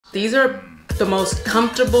These are the most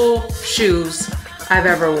comfortable shoes I've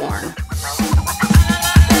ever worn.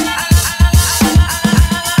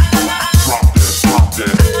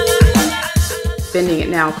 Bending it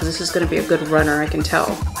now because this is going to be a good runner, I can tell.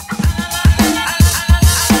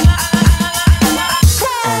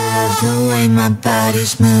 The way my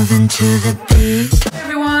body's moving to the beat. Hey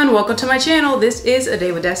everyone, welcome to my channel. This is A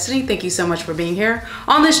Day with Destiny. Thank you so much for being here.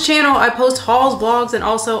 On this channel, I post hauls, vlogs, and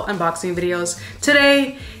also unboxing videos.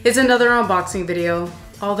 Today is another unboxing video,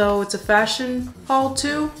 although it's a fashion haul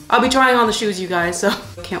too. I'll be trying on the shoes, you guys, so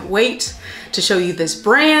I can't wait to show you this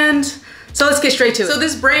brand. So let's get straight to it. So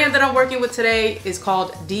this brand that I'm working with today is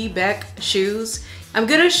called DBECK Shoes. I'm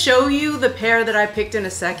gonna show you the pair that I picked in a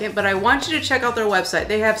second, but I want you to check out their website.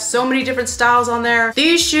 They have so many different styles on there.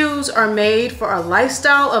 These shoes are made for a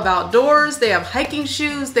lifestyle of outdoors. They have hiking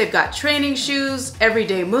shoes, they've got training shoes,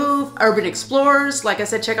 everyday move, urban explorers. Like I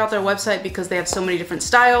said, check out their website because they have so many different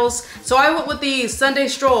styles. So I went with these Sunday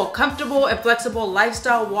Stroll, comfortable and flexible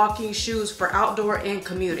lifestyle walking shoes for outdoor and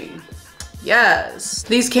commuting. Yes.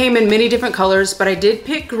 These came in many different colors, but I did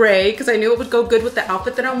pick gray because I knew it would go good with the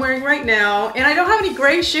outfit that I'm wearing right now. And I don't have any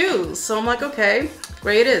gray shoes. So I'm like, okay,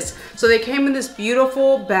 gray it is. So they came in this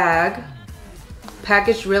beautiful bag,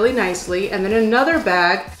 packaged really nicely. And then another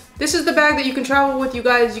bag. This is the bag that you can travel with, you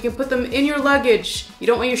guys. You can put them in your luggage. You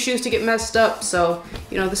don't want your shoes to get messed up. So,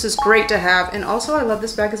 you know, this is great to have. And also I love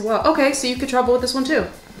this bag as well. Okay, so you could travel with this one too.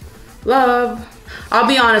 Love. I'll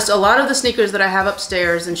be honest, a lot of the sneakers that I have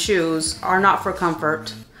upstairs and shoes are not for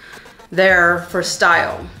comfort. They're for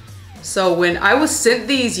style. So when I was sent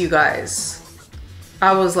these, you guys,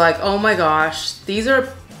 I was like, oh my gosh, these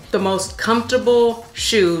are the most comfortable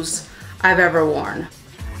shoes I've ever worn.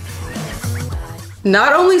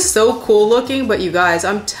 Not only so cool looking, but you guys,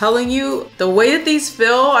 I'm telling you, the way that these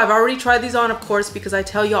feel, I've already tried these on, of course, because I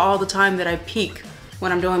tell you all the time that I peek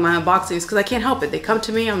when I'm doing my unboxings because I can't help it. They come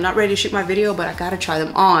to me, I'm not ready to shoot my video, but I gotta try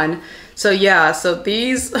them on. So yeah, so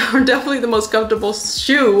these are definitely the most comfortable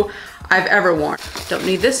shoe I've ever worn. Don't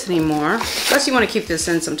need this anymore. Plus you wanna keep this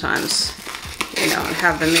in sometimes, you know, and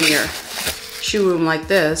have them in your shoe room like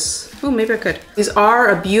this. Oh, maybe I could. These are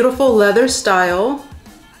a beautiful leather style.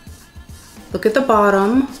 Look at the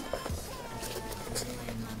bottom.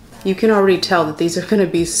 You can already tell that these are gonna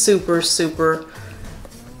be super, super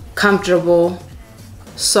comfortable,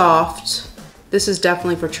 soft. This is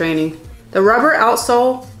definitely for training. The rubber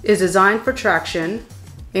outsole is designed for traction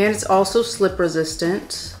and it's also slip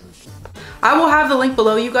resistant. I will have the link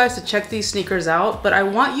below, you guys, to check these sneakers out, but I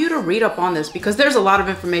want you to read up on this because there's a lot of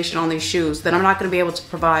information on these shoes that I'm not going to be able to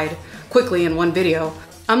provide quickly in one video.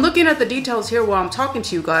 I'm looking at the details here while I'm talking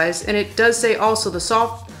to you guys, and it does say also the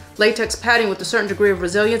soft latex padding with a certain degree of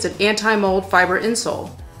resilience and anti-mold fiber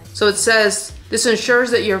insole. So it says, this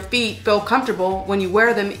ensures that your feet feel comfortable when you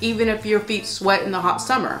wear them, even if your feet sweat in the hot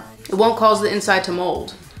summer. It won't cause the inside to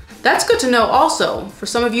mold. That's good to know also. For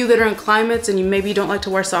some of you that are in climates and you maybe don't like to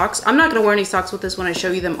wear socks, I'm not gonna wear any socks with this when I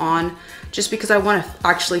show you them on, just because I wanna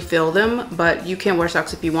actually feel them, but you can wear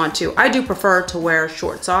socks if you want to. I do prefer to wear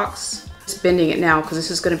short socks. Just bending it now because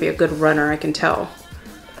this is gonna be a good runner, I can tell.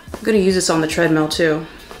 I'm gonna use this on the treadmill too.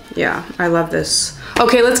 Yeah, I love this.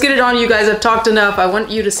 Okay, let's get it on, you guys. I've talked enough. I want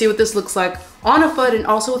you to see what this looks like on a foot and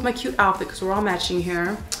also with my cute outfit because we're all matching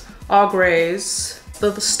here. All grays.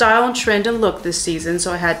 The style and trend and look this season,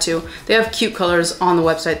 so I had to. They have cute colors on the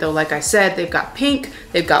website though, like I said. They've got pink,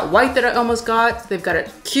 they've got white that I almost got, they've got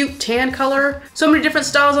a cute tan color. So many different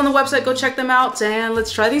styles on the website. Go check them out and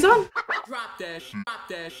let's try these on. Drop that, drop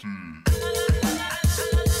that.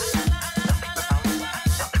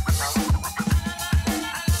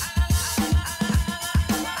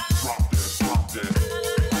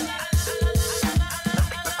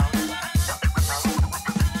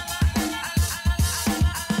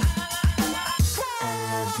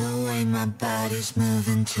 My body's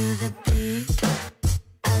moving to the beat.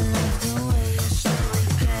 I love the way you're slowly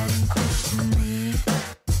getting close to me.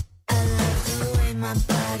 I love the way my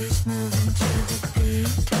body's moving to the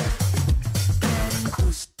beat. Getting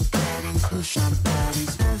close, my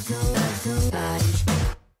body's love the body's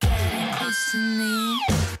getting close to me.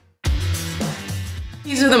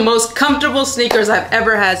 These are the most comfortable sneakers I've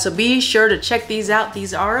ever had, so be sure to check these out.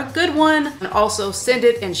 These are a good one. And also send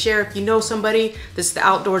it and share if you know somebody that's the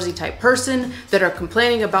outdoorsy type person that are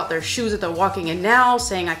complaining about their shoes that they're walking in now,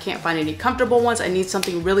 saying I can't find any comfortable ones. I need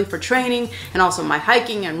something really for training and also my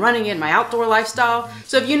hiking and running and my outdoor lifestyle.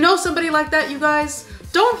 So if you know somebody like that, you guys,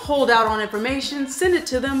 don't hold out on information, send it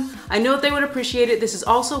to them. I know they would appreciate it. This is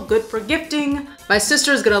also good for gifting. My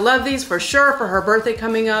sister is gonna love these for sure for her birthday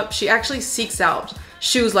coming up. She actually seeks out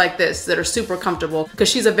shoes like this that are super comfortable because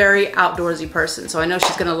she's a very outdoorsy person. So I know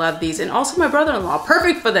she's gonna love these, and also my brother-in-law,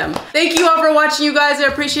 perfect for them. Thank you all for watching, you guys. I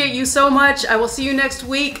appreciate you so much. I will see you next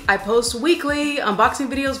week. I post weekly unboxing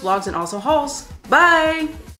videos, vlogs, and also hauls. Bye.